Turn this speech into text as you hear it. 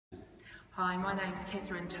Hi, my name's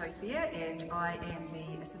Catherine Tofia and I am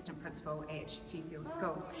the Assistant Principal at Fairfield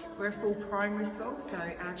School. We're a full primary school, so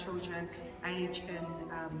our children range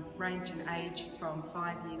in age from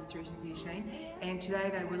 5 years through to 13, and today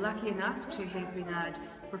they were lucky enough to have Bernard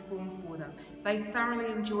perform for them. They thoroughly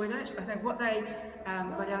enjoyed it. I think what they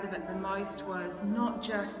got out of it the most was not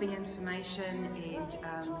just the information and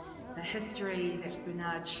the history that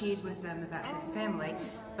Bernard shared with them about his family,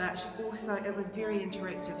 but also it was very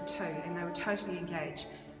interactive too, and they were totally engaged.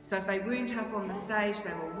 So if they weren't up on the stage,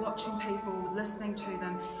 they were watching people, listening to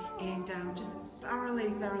them, and just thoroughly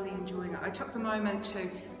enjoying it. I took the moment to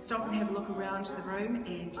stop and have a look around the room,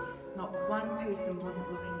 and not one person wasn't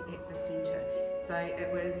looking at the centre. So it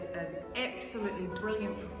was an absolutely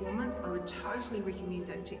brilliant performance. I would totally recommend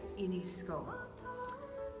it to any school.